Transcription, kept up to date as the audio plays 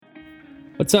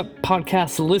What's up,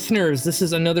 podcast listeners? This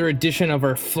is another edition of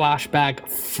our Flashback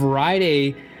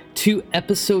Friday to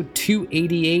episode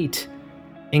 288.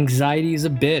 Anxiety is a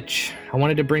bitch. I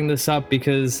wanted to bring this up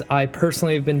because I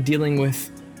personally have been dealing with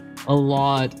a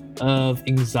lot of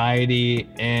anxiety,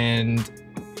 and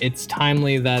it's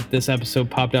timely that this episode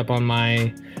popped up on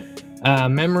my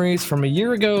memories from a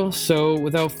year ago. So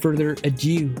without further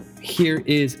ado, here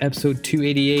is episode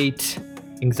 288.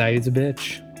 Anxiety is a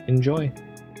bitch. Enjoy.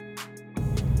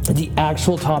 The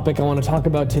actual topic I want to talk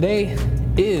about today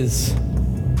is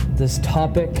this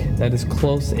topic that is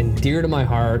close and dear to my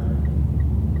heart: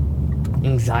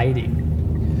 anxiety.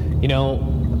 You know,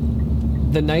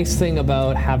 the nice thing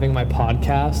about having my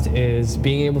podcast is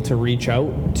being able to reach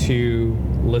out to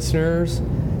listeners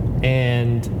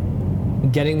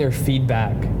and getting their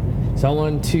feedback. So I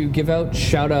want to give out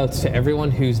shout outs to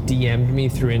everyone who's DM'd me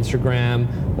through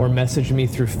Instagram or messaged me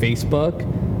through Facebook.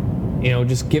 You know,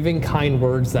 just giving kind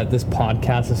words that this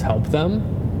podcast has helped them,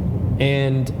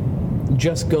 and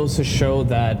just goes to show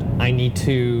that I need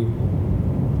to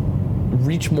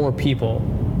reach more people.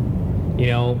 You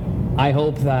know, I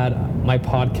hope that my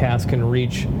podcast can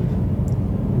reach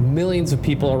millions of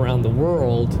people around the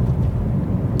world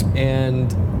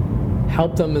and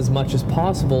help them as much as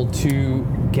possible to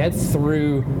get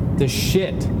through the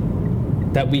shit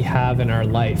that we have in our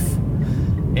life.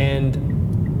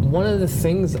 And one of the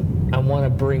things I want to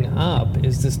bring up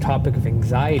is this topic of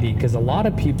anxiety, because a lot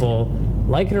of people,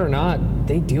 like it or not,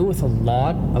 they deal with a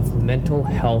lot of mental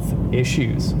health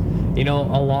issues. You know,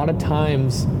 a lot of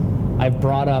times I've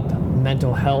brought up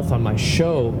mental health on my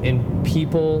show and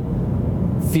people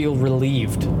feel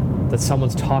relieved that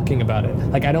someone's talking about it.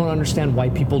 Like, I don't understand why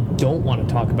people don't want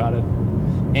to talk about it.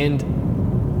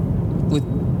 And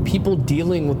with people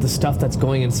dealing with the stuff that's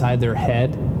going inside their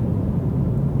head,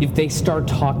 if they start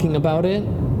talking about it,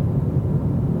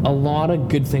 a lot of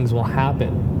good things will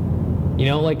happen. You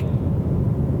know, like,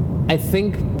 I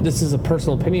think this is a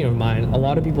personal opinion of mine. A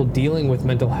lot of people dealing with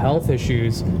mental health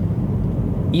issues,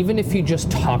 even if you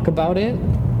just talk about it,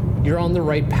 you're on the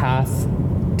right path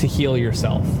to heal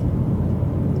yourself.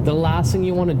 The last thing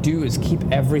you want to do is keep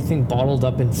everything bottled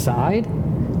up inside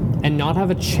and not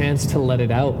have a chance to let it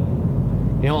out.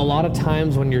 You know, a lot of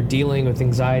times when you're dealing with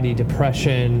anxiety,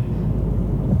 depression,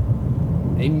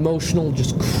 emotional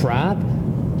just crap,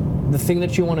 the thing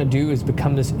that you want to do is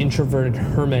become this introverted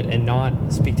hermit and not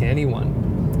speak to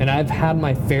anyone. And I've had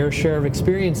my fair share of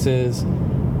experiences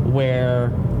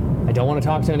where I don't want to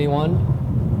talk to anyone.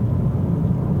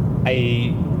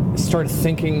 I start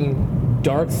thinking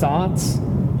dark thoughts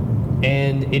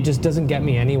and it just doesn't get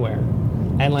me anywhere.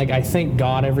 And like, I thank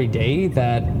God every day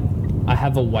that I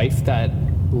have a wife that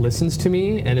listens to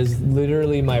me and is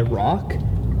literally my rock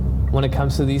when it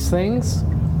comes to these things.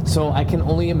 So I can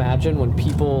only imagine when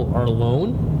people are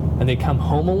alone and they come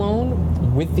home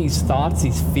alone with these thoughts,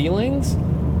 these feelings,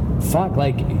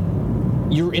 like,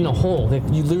 you're in a hole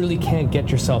that you literally can't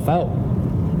get yourself out.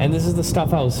 And this is the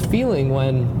stuff I was feeling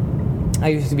when I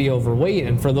used to be overweight.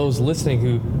 And for those listening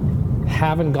who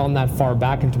haven't gone that far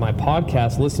back into my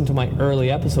podcast, listen to my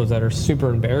early episodes that are super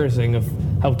embarrassing of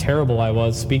how terrible I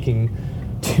was speaking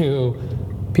to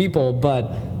people.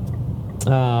 But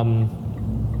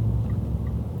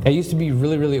I used to be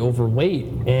really, really overweight,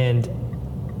 and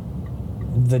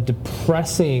the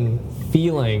depressing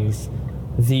feelings,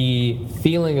 the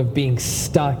feeling of being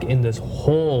stuck in this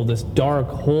hole, this dark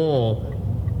hole,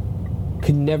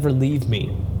 could never leave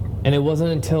me. And it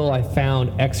wasn't until I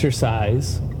found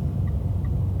exercise,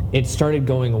 it started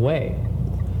going away.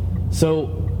 So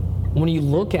when you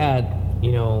look at,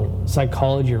 you know,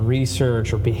 psychology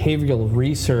research or behavioral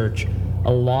research,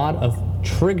 a lot of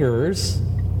triggers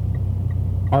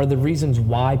are the reasons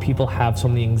why people have so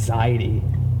many anxiety.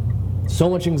 So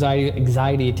much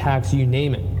anxiety attacks, you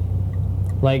name it.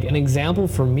 Like, an example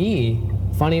for me,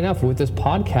 funny enough, with this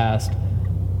podcast,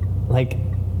 like,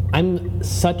 I'm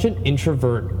such an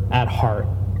introvert at heart.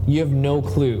 You have no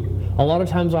clue. A lot of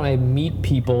times when I meet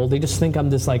people, they just think I'm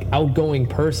this like outgoing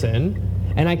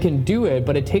person, and I can do it,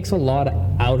 but it takes a lot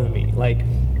out of me. Like,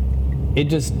 it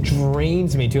just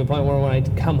drains me to a point where when I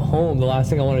come home, the last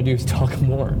thing I want to do is talk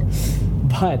more.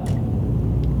 But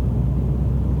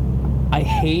I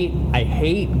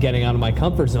hate getting out of my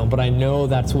comfort zone, but I know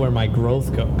that's where my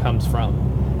growth comes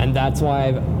from. And that's why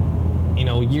I've, you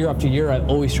know, year after year, I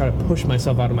always try to push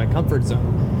myself out of my comfort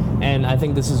zone. And I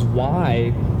think this is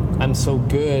why I'm so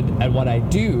good at what I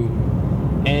do.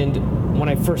 And when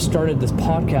I first started this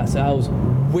podcast, I was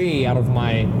way out of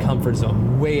my comfort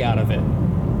zone, way out of it.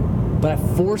 But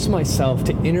I forced myself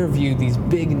to interview these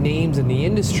big names in the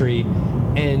industry,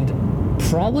 and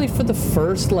probably for the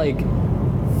first like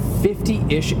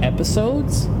 50-ish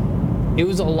episodes. It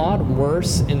was a lot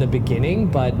worse in the beginning,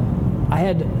 but I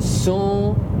had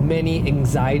so many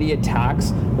anxiety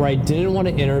attacks where I didn't want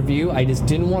to interview. I just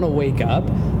didn't want to wake up.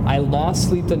 I lost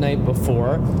sleep the night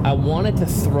before. I wanted to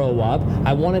throw up.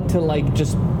 I wanted to like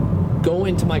just go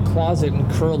into my closet and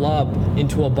curl up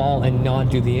into a ball and not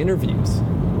do the interviews.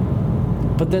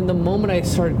 But then the moment I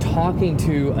started talking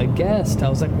to a guest, I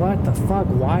was like, what the fuck?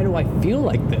 Why do I feel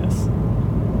like this?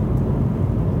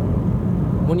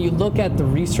 When you look at the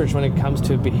research when it comes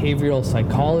to behavioral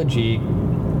psychology,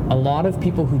 a lot of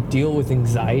people who deal with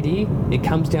anxiety, it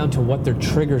comes down to what their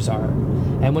triggers are.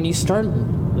 And when you start,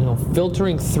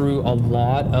 filtering through a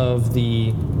lot of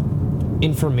the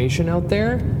information out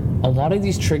there, a lot of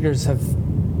these triggers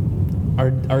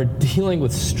are dealing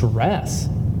with stress.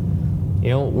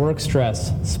 Work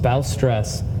stress, spouse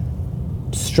stress,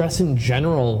 stress in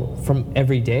general from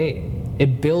every day.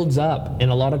 It builds up,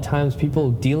 and a lot of times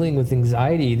people dealing with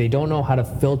anxiety, they don't know how to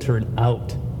filter it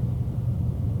out.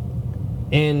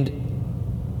 And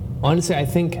honestly, I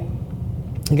think,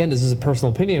 again, this is a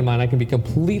personal opinion of mine, I can be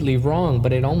completely wrong,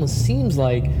 but it almost seems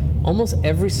like almost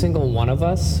every single one of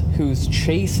us who's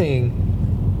chasing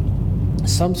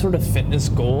some sort of fitness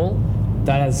goal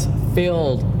that has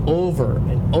failed over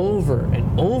and over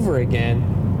and over again,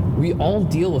 we all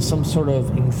deal with some sort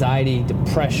of anxiety,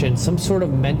 depression, some sort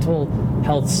of mental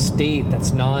health state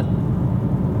that's not, I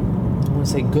want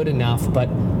to say good enough, but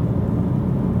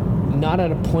not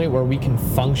at a point where we can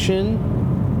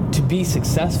function to be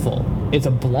successful. It's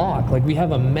a block. Like, we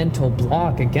have a mental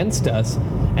block against us,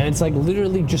 and it's like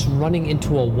literally just running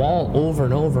into a wall over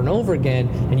and over and over again,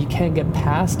 and you can't get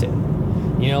past it.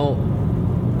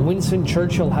 Winston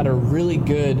Churchill had a really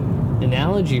good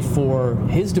analogy for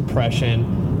his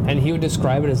depression, and he would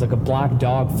describe it as like a black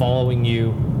dog following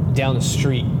you down the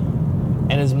street.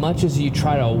 And as much as you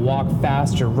try to walk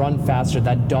faster, run faster,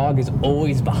 that dog is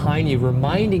always behind you,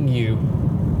 reminding you,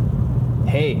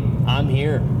 hey, I'm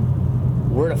here.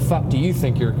 Where the fuck do you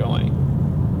think you're going?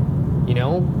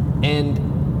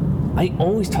 And I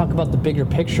always talk about the bigger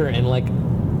picture, and like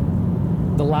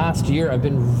the last year I've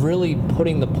been really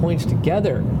putting the points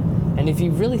together. And if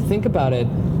you really think about it,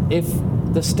 if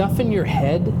the stuff in your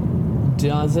head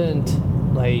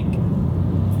doesn't like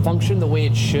function the way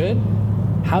it should,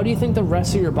 how do you think the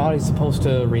rest of your body is supposed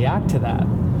to react to that?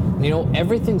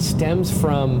 Everything stems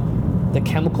from the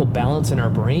chemical balance in our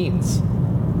brains.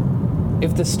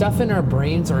 If the stuff in our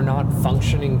brains are not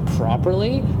functioning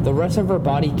properly, the rest of our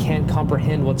body can't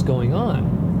comprehend what's going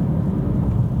on.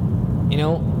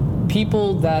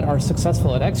 People that are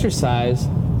successful at exercise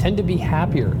tend to be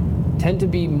happier, tend to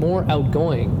be more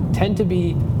outgoing, tend to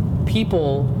be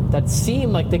people that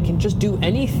seem like they can just do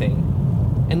anything.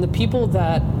 And the people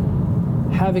that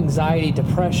have anxiety,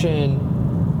 depression,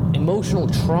 emotional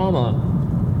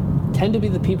trauma tend to be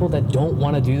the people that don't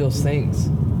want to do those things.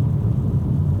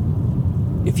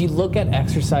 If you look at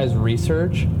exercise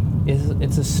research,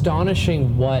 it's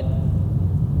astonishing what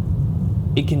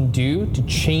it can do to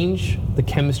change the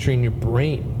chemistry in your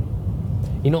brain.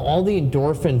 All the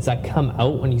endorphins that come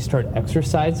out when you start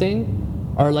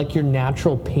exercising are like your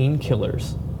natural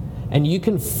painkillers. And you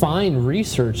can find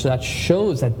research that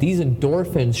shows that these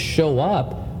endorphins show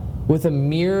up with a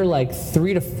mere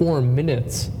 3 to 4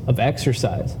 minutes of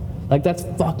exercise. Like, that's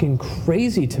fucking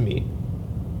crazy to me.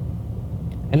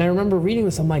 And I remember reading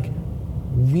this, I'm like,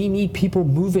 we need people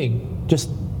moving just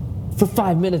for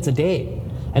 5 minutes a day.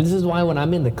 And this is why when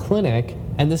I'm in the clinic,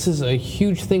 and this is a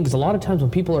huge thing, because a lot of times when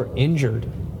people are injured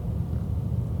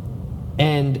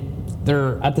and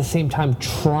they're at the same time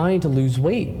trying to lose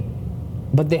weight,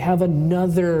 but they have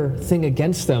another thing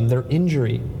against them, their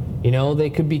injury. They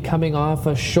could be coming off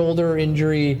a shoulder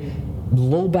injury,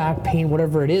 low back pain,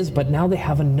 whatever it is, but now they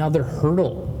have another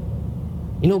hurdle.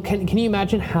 Can you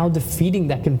imagine how defeating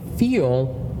that can feel,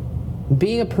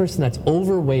 being a person that's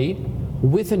overweight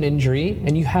with an injury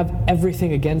and you have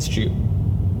everything against you?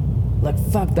 Like,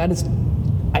 fuck, that is,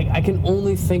 I can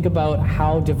only think about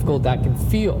how difficult that can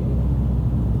feel.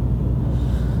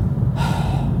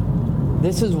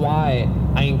 This is why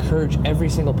I encourage every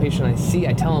single patient I see,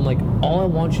 I tell them, like, all I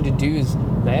want you to do is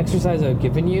the exercise I've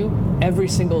given you every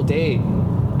single day.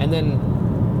 And then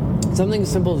something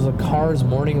as simple as a CARS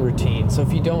morning routine. So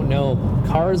if you don't know,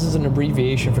 CARS is an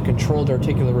abbreviation for controlled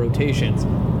articular rotations.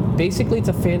 Basically, it's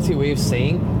a fancy way of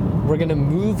saying we're going to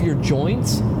move your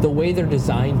joints the way they're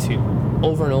designed to,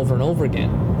 over and over and over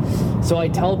again. So I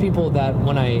tell people that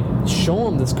when I show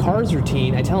them this CARS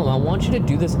routine, I tell them, I want you to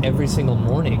do this every single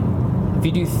morning. If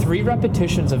you do 3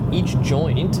 repetitions of each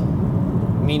joint,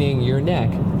 meaning your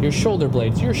neck, your shoulder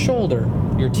blades, your shoulder,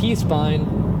 your T-spine,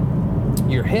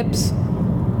 your hips,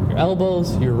 your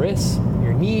elbows, your wrists,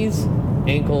 your knees,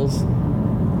 ankles.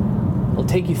 It'll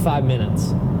take you 5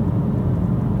 minutes.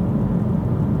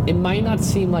 It might not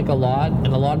seem like a lot, and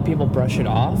a lot of people brush it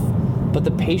off, but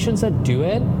the patients that do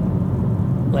it,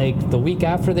 like the week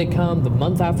after they come, the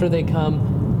month after they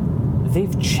come,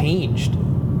 they've changed.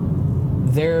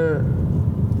 Their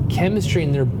chemistry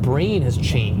in their brain has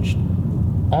changed.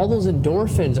 All those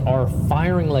endorphins are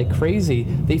firing like crazy.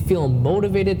 They feel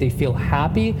motivated, they feel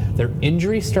happy, their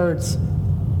injury starts,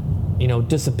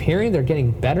 disappearing, they're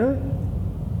getting better.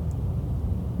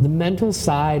 The mental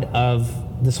side of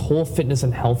this whole fitness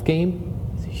and health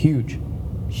game is huge,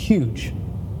 huge.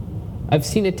 I've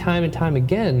seen it time and time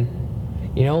again.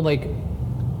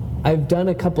 I've done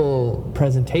a couple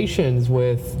presentations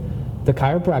with the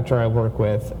chiropractor I work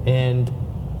with, and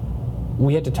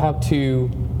we had to talk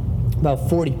to about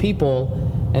 40 people,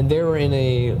 and they were in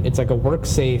it's like a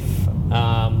WorkSafe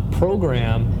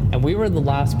program, and we were the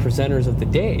last presenters of the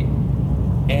day.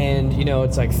 And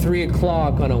it's like 3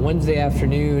 o'clock on a Wednesday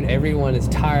afternoon, everyone is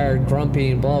tired,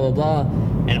 grumpy, and blah, blah, blah.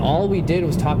 And all we did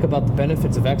was talk about the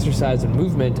benefits of exercise and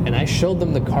movement, and I showed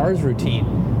them the CARS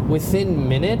routine. Within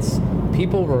minutes,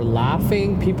 people were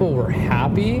laughing, people were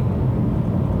happy.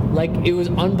 It was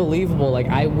unbelievable.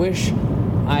 I wish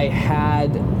I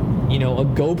had, a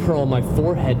GoPro on my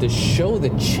forehead to show the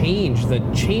change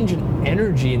in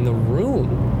energy in the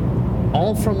room,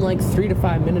 all from 3 to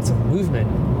 5 minutes of movement.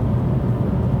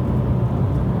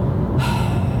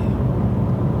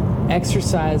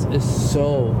 Exercise is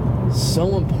so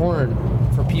important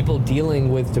for people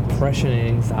dealing with depression and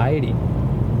anxiety.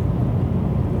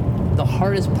 The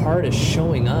hardest part is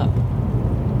showing up.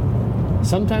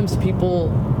 Sometimes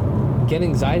people get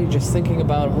anxiety just thinking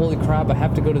about, holy crap, I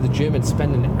have to go to the gym and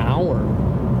spend an hour.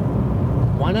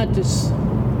 Why not just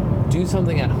do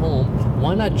something at home?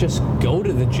 Why not just go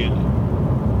to the gym?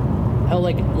 Hell,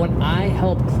 when I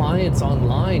help clients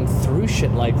online through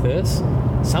shit like this,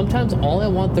 sometimes all I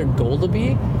want their goal to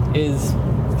be is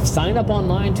sign up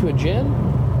online to a gym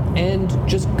and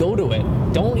just go to it.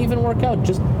 Don't even work out.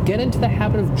 Just get into the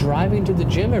habit of driving to the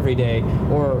gym every day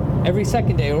or every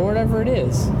second day or whatever it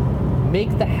is.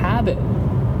 Make the habit.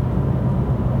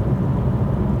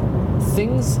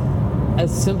 Things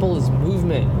as simple as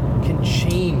movement can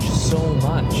change so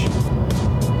much.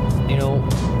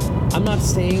 I'm not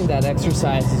saying that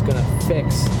exercise is going to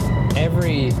fix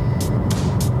every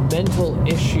mental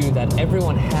issue that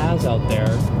everyone has out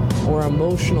there or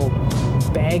emotional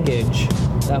baggage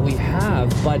that we have,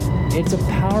 but it's a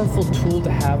powerful tool to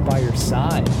have by your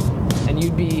side, and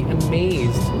you'd be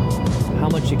amazed how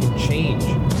much it can change.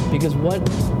 Because what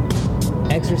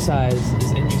exercise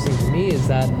is interesting to me is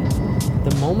that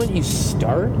the moment you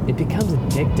start, it becomes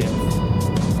addictive.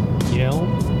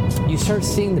 You start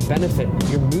seeing the benefit,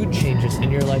 your mood changes,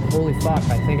 and you're like, holy fuck,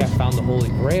 I think I found the holy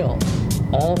grail,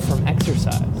 all from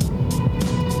exercise.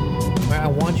 I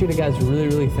want you to guys really,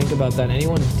 really think about that.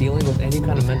 Anyone who's dealing with any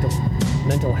kind of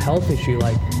mental health issue,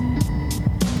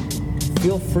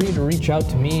 feel free to reach out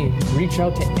to me, reach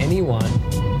out to anyone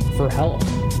for help.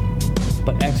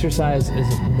 But exercise is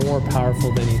more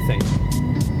powerful than you think.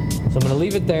 So I'm going to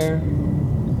leave it there.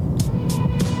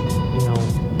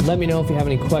 Let me know if you have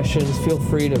any questions. Feel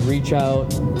free to reach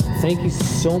out. Thank you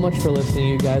so much for listening.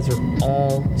 You guys are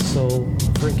all so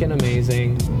freaking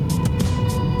amazing.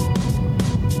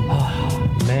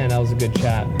 Man, that was a good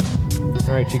chat.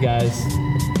 All right, you guys.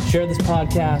 Share this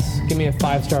podcast. Give me a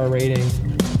 5-star rating.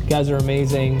 You guys are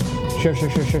amazing. Share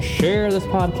this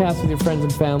podcast with your friends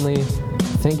and family.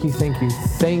 Thank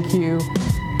you.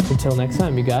 Until next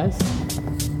time, you guys.